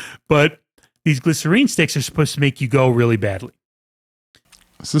 but these glycerine sticks are supposed to make you go really badly.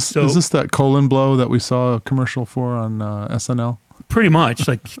 Is this that colon blow that we saw a commercial for on SNL? Pretty much.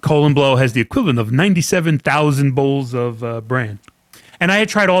 Like Colon Blow has the equivalent of 97,000 bowls of brand. And I had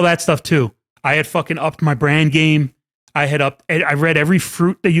tried all that stuff too. I had fucking upped my brand game. I read every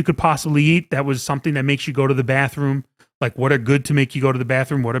fruit that you could possibly eat. That was something that makes you go to the bathroom. Like what are good to make you go to the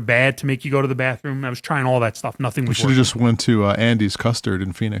bathroom? What are bad to make you go to the bathroom? I was trying all that stuff. Nothing You was should have working. just went to Andy's Custard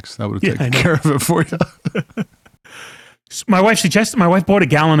in Phoenix. That would have Yeah, I taken know. care of it for you. My wife bought a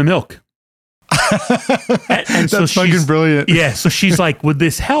gallon of milk. And so That's fucking she's- brilliant. Yeah, so she's like, would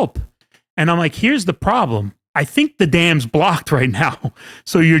this help? And I'm like, here's the problem. I think the dam's blocked right now.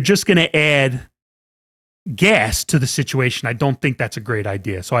 So you're just going to add gas to the situation. I don't think that's a great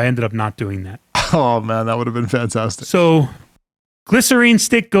idea. So I ended up not doing that. Oh man, that would have been fantastic. So glycerine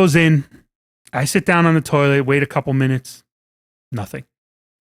stick goes in. I sit down on the toilet, wait a couple minutes, nothing.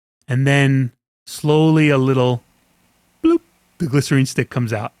 And then slowly a little bloop, the glycerine stick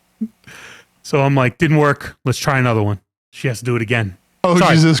comes out. So I'm like, didn't work. Let's try another one. She has to do it again. Oh,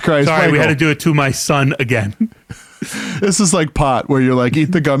 Sorry. Jesus Christ. Sorry, we had to Michael. do it to my son again. This is like pot where you're like, eat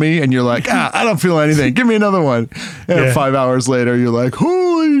the gummy and you're like, I don't feel anything. Give me another one. And Yeah. 5 hours later, you're like,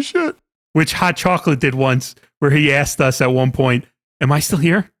 holy shit. Which Hot Chocolate did once, where he asked us at one point, am I still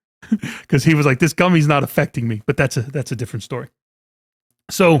here? Because he was like, this gummy's not affecting me. But that's a different story.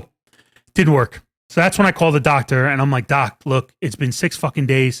 So didn't work. So that's when I called the doctor and I'm like, Doc, look, it's been 6 fucking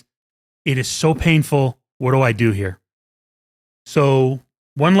days. It is so painful. What do I do here? So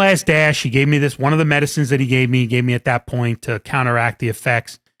one last dash, he gave me this, one of the medicines that he gave me at that point to counteract the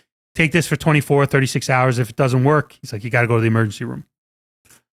effects. Take this for 24, 36 hours. If it doesn't work, he's like, you got to go to the emergency room.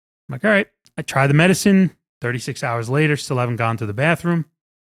 I'm like, all right. I try the medicine. 36 hours later, still haven't gone to the bathroom.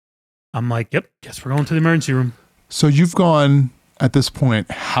 I'm like, yep, guess we're going to the emergency room. So you've gone at this point,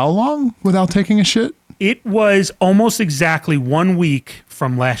 how long without taking a shit? It was almost exactly 1 week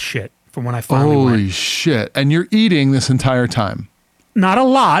from last shit, from when I finally Holy went. shit. And you're eating this entire time. Not a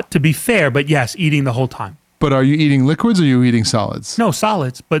lot, to be fair, but yes, eating the whole time. But are you eating liquids or are you eating solids? No,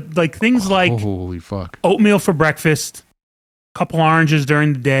 solids, but like things like Holy fuck. oatmeal for breakfast, couple oranges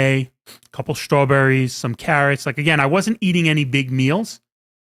during the day, couple strawberries, some carrots. Like again, I wasn't eating any big meals.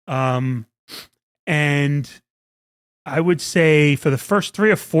 And I would say for the first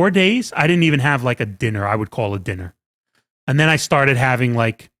 3 or 4 days, I didn't even have like a dinner, I would call a dinner. And then I started having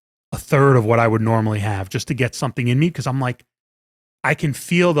like a third of what I would normally have just to get something in me because I'm like, I can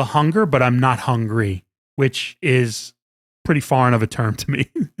feel the hunger, but I'm not hungry, which is pretty foreign of a term to me.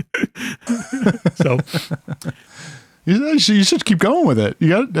 So You should keep going with it.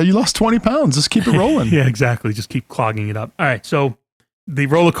 You lost 20 pounds. Just keep it rolling. yeah, exactly. Just keep clogging it up. All right. So the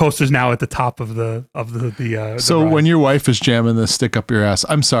roller coaster is now at the top of the So ride. when your wife is jamming this stick up your ass,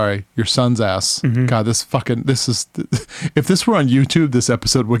 I'm sorry, your son's ass. Mhm. God, if this were on YouTube, this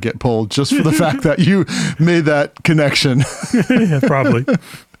episode would get pulled just for the fact that you made that connection. yeah, probably.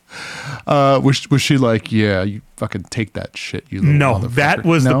 Was she like, yeah, you fucking take that shit, you little No, motherfucker? that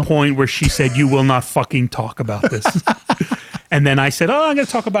was No? the point where she said, you will not fucking talk about this. And then I said, oh, I'm going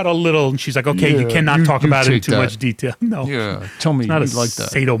to talk about it a little. And she's like, okay, you Yeah, cannot you- talk you about it in take too that. much detail. No, Yeah, tell me you not a like that.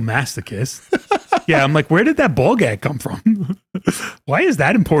 sadomasochist. Yeah, I'm like, where did that ball gag come from? Why is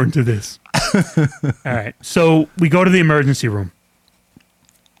that important to this? All right. So we go to the emergency room.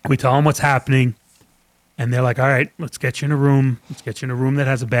 We tell them what's happening. And they're like, all right, let's get you in a room. Let's get you in a room that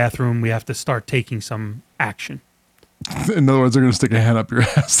has a bathroom. We have to start taking some action. In other words, they're going to stick a hand up your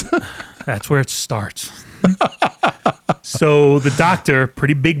ass. That's where it starts. So the doctor,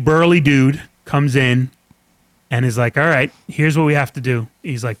 pretty big burly dude, comes in and is like, all right, here's what we have to do.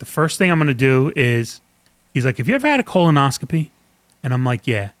 He's like, the first thing I'm going to do is, he's like, have you ever had a colonoscopy? And I'm like,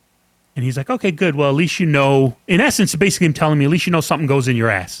 yeah. And he's like, okay, good. Well, at least you know, in essence, basically him telling me, at least you know something goes in your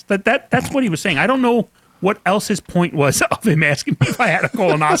ass. That's what he was saying. I don't know what else his point was of him asking me if I had a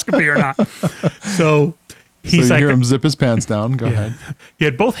colonoscopy or not. So he's so you like, hear him zip his pants down. Go ahead. he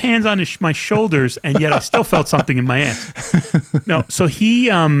had both hands on my shoulders, and yet I still felt something in my ass. No, so he's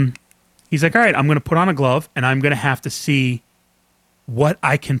like, all right, I'm going to put on a glove, and I'm going to have to see what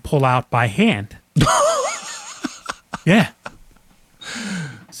I can pull out by hand. Yeah.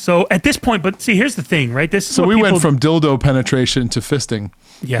 So at this point, but see, here's the thing, right? This is So what we people, went from dildo penetration to fisting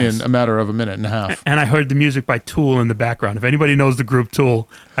Yes. in a matter of a minute and a half. And I heard the music by Tool in the background. If anybody knows the group Tool,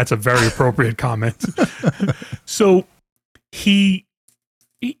 that's a very appropriate comment. So he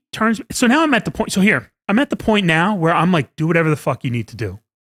turns. So now I'm at the point. So here, I'm at the point now where I'm like, do whatever the fuck you need to do.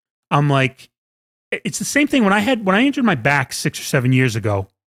 I'm like, it's the same thing when I injured my back 6 or 7 years ago,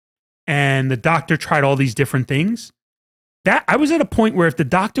 and the doctor tried all these different things. That I was at a point where if the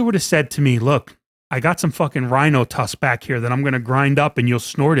doctor would have said to me, look, I got some fucking rhino tusk back here that I'm going to grind up and you'll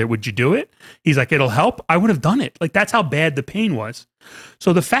snort it. Would you do it? He's like, it'll help. I would have done it. Like, that's how bad the pain was.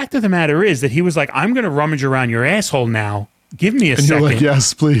 So the fact of the matter is that he was like, I'm going to rummage around your asshole now. Give me a second. And you're like,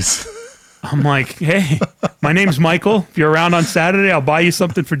 yes, please. I'm like, hey, my name's Michael. If you're around on Saturday, I'll buy you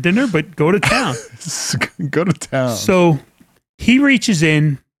something for dinner, but go to town. Go to town. So he reaches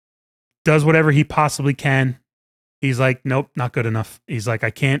in, does whatever he possibly can. He's like, nope, not good enough. He's like,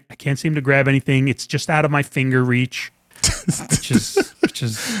 I can't seem to grab anything. It's just out of my finger reach. which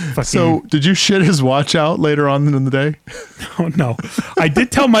is fucking. So did you shit his watch out later on in the day? Oh, no. I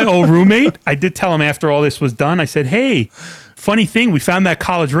did tell my old roommate, I did tell him after all this was done, I said, hey, funny thing, we found that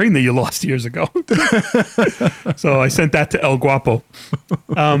college ring that you lost years ago. So I sent that to El Guapo.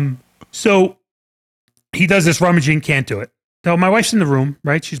 So he does this rummaging, can't do it. So my wife's in the room,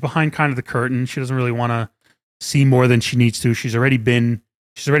 right? She's behind kind of the curtain. She doesn't really want to see more than she needs to. She's already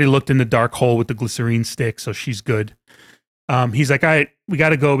looked in the dark hole with the glycerine stick, so she's good. He's like, all right, we got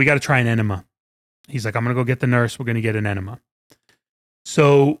to go. We got to try an enema. He's like, I'm going to go get the nurse. We're going to get an enema.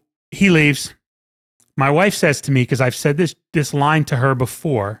 So he leaves. My wife says to me, because I've said this line to her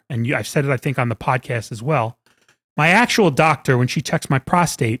before, and I've said it, I think, on the podcast as well. My actual doctor, when she checks my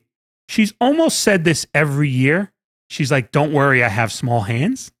prostate, she's almost said this every year. She's like, don't worry, I have small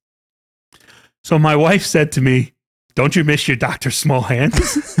hands. So my wife said to me, don't you miss your doctor's small hands?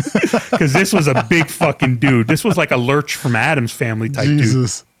 Because this was a big fucking dude. This was like a Lurch from Addams Family type dude.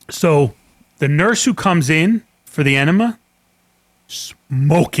 So the nurse who comes in for the enema,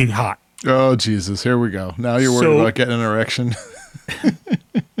 smoking hot. Oh, Jesus. Here we go. Now you're worried about getting an erection.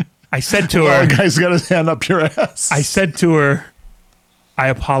 I said to her, the guy's got his hand up your ass. I said to her, I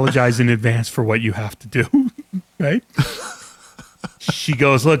apologize in advance for what you have to do. Right? She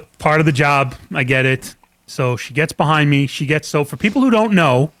goes, look, part of the job. I get it. So she gets behind me. So for people who don't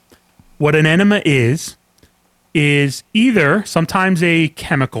know, what an enema is either sometimes a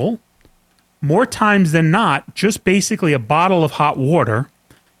chemical, more times than not, just basically a bottle of hot water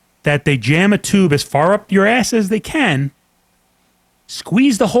that they jam a tube as far up your ass as they can,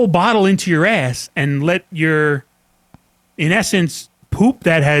 squeeze the whole bottle into your ass, and let your, in essence, poop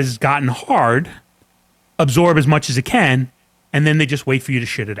that has gotten hard absorb as much as it can, and then they just wait for you to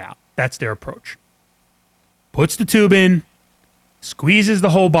shit it out. That's their approach. Puts the tube in, squeezes the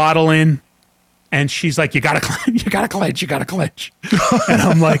whole bottle in, and she's like, you gotta clench. And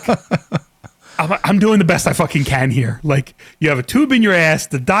I'm like, I'm doing the best I fucking can here. Like, you have a tube in your ass.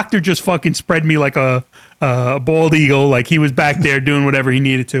 The doctor just fucking spread me like a bald eagle. Like, he was back there doing whatever he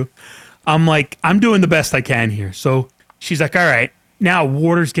needed to. I'm like, I'm doing the best I can here. So she's like, all right, now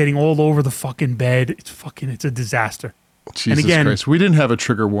water's getting all over the fucking bed. It's a disaster. Jesus and again, Christ. We didn't have a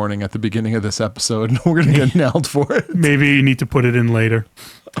trigger warning at the beginning of this episode. We're going to get nailed for it. Maybe you need to put it in later.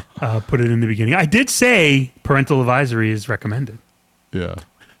 Put it in the beginning. I did say parental advisory is recommended. Yeah.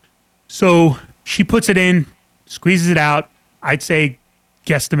 So she puts it in, squeezes it out. I'd say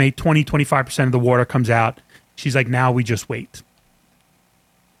guesstimate 20-25% of the water comes out. She's like, now we just wait.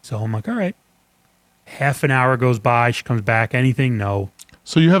 So I'm like, all right. Half an hour goes by. She comes back. Anything? No.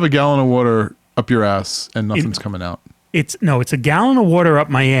 So you have a gallon of water up your ass and nothing's coming out. It's a gallon of water up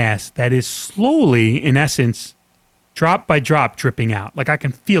my ass that is slowly, in essence, drop by drop dripping out. Like, I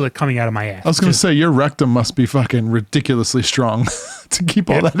can feel it coming out of my ass. I was going to say, your rectum must be fucking ridiculously strong to keep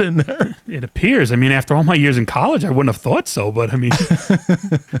all that in there. It appears. I mean, after all my years in college, I wouldn't have thought so, but I mean,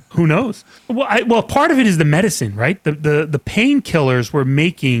 who knows? Well, part of it is the medicine, right? The painkillers were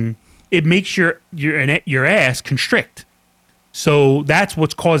making, it makes your ass constrict. So that's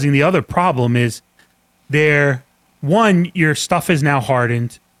what's causing the other problem is one, your stuff is now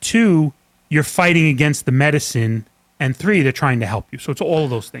hardened. Two, you're fighting against the medicine. And three, they're trying to help you. So it's all of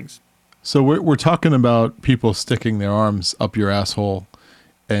those things. So we're talking about people sticking their arms up your asshole.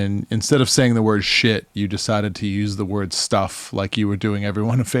 And instead of saying the word shit, you decided to use the word stuff, like you were doing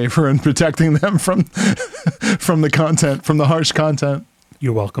everyone a favor and protecting them from the content, from the harsh content.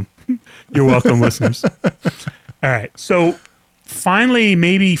 You're welcome. You're welcome, listeners. All right. So finally,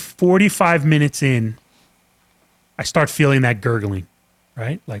 maybe 45 minutes in, I start feeling that gurgling,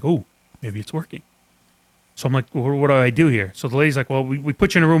 right? Like, oh, maybe it's working. So I'm like, well, what do I do here? So the lady's like, well, we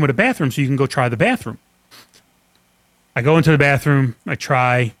put you in a room with a bathroom so you can go try the bathroom. I go into the bathroom. I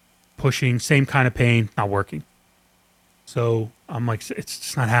try pushing, same kind of pain, not working. So I'm like, it's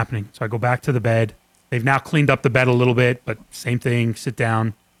just not happening. So I go back to the bed. They've now cleaned up the bed a little bit, but same thing, sit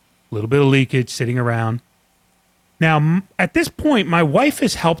down, a little bit of leakage, sitting around. Now, at this point, my wife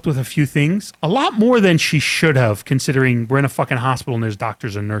has helped with a few things, a lot more than she should have, considering we're in a fucking hospital and there's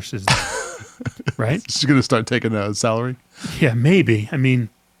doctors and nurses there, right? She's going to start taking a salary? Yeah, maybe. I mean,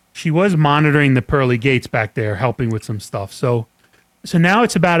 she was monitoring the pearly gates back there, helping with some stuff. So now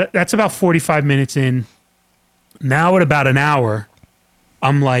that's about 45 minutes in. Now at about an hour,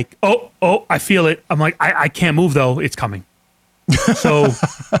 I'm like, oh, I feel it. I'm like, I can't move though. It's coming. So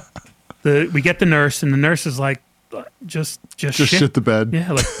we get the nurse, and the nurse is like, just shit the bed.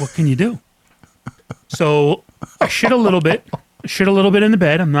 Yeah, like, what can you do? So I shit a little bit. In the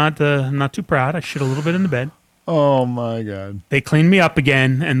bed. I'm not too proud. I shit a little bit in the bed. Oh my God. They cleaned me up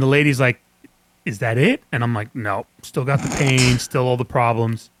again, and the lady's like, is that it? And I'm like, no, still got the pain, still all the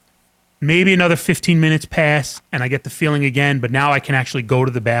problems. Maybe another 15 minutes pass, and I get the feeling again, but now I can actually go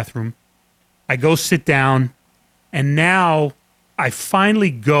to the bathroom. I go sit down, and now I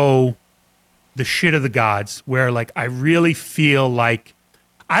finally go the shit of the gods, where like I really feel like,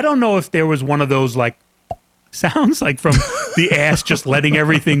 I don't know if there was one of those like sounds like from the ass just letting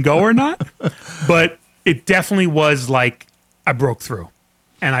everything go or not, but it definitely was like I broke through,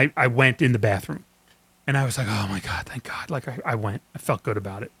 and I went in the bathroom, and I was like, oh my God, thank God. Like I went, I felt good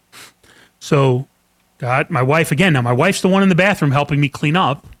about it. So God, my wife again, now my wife's the one in the bathroom helping me clean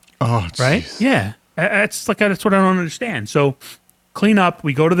up. Oh, geez. Right? Yeah. That's what I don't understand. So clean up,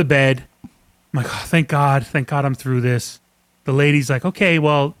 we go to the bed. I'm like, oh, thank God I'm through this. The lady's like, okay,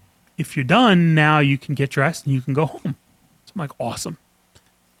 well, if you're done now, you can get dressed and you can go home. So I'm like, awesome.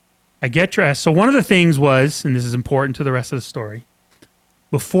 I get dressed. So one of the things was, and this is important to the rest of the story,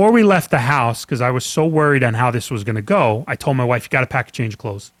 before we left the house, because I was so worried on how this was going to go, I told my wife, you got to pack a change of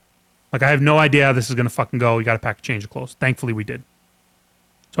clothes. Like, I have no idea how this is going to fucking go. You got to pack a change of clothes. Thankfully, we did.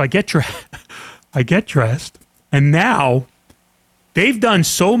 So I get dressed, and now they've done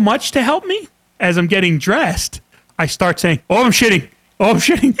so much to help me. As I'm getting dressed, I start saying, oh, I'm shitting.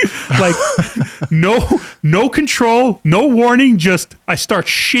 Like, no control, no warning, just I start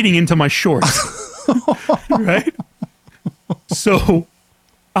shitting into my shorts. Right? So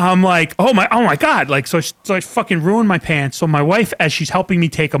I'm like, oh my God. Like, so I fucking ruined my pants. So my wife, as she's helping me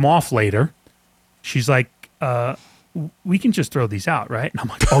take them off later, she's like, we can just throw these out, right? And I'm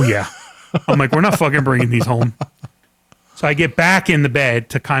like, oh yeah. I'm like, we're not fucking bringing these home. So I get back in the bed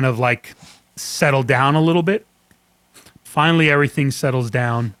to kind of like settle down a little bit. Finally, everything settles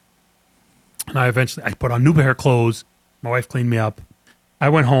down. And I put on new pair of clothes. My wife cleaned me up. I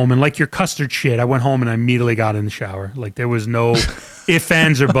went home, and like your custard shit, I went home and I immediately got in the shower. Like, there was no ifs,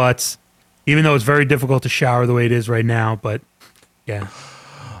 ands, or buts, even though it's very difficult to shower the way it is right now. But yeah.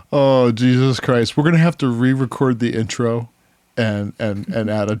 Oh, Jesus Christ. We're going to have to re-record the intro and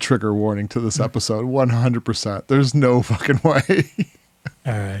add a trigger warning to this episode. 100%. There's no fucking way.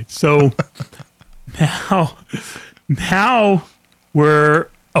 All right. So now we're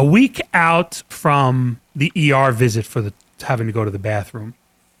a week out from the ER visit for having to go to the bathroom.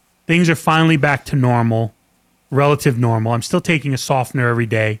 Things are finally back to normal, relative normal. I'm still taking a softener every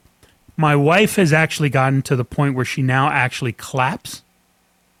day. My wife has actually gotten to the point where she now actually claps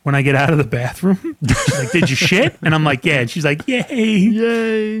when I get out of the bathroom. She's like, did you shit? And I'm like, yeah. And she's like, yay.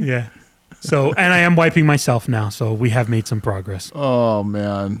 Yay. Yeah. So, and I am wiping myself now. So we have made some progress. Oh,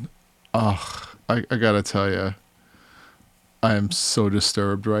 man. Oh, I got to tell you, I am so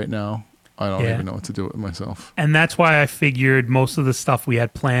disturbed right now. I don't even know what to do with myself. And that's why I figured most of the stuff we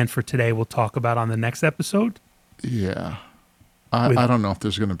had planned for today we'll talk about on the next episode. Yeah. I don't know if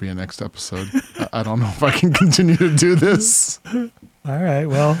there's going to be a next episode. I don't know if I can continue to do this. All right.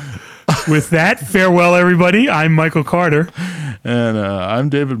 Well, with that, farewell, everybody. I'm Michael Carter. And I'm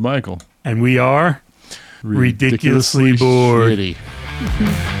David Michael. And we are Ridiculously Bored.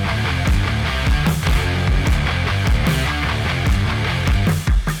 Shitty.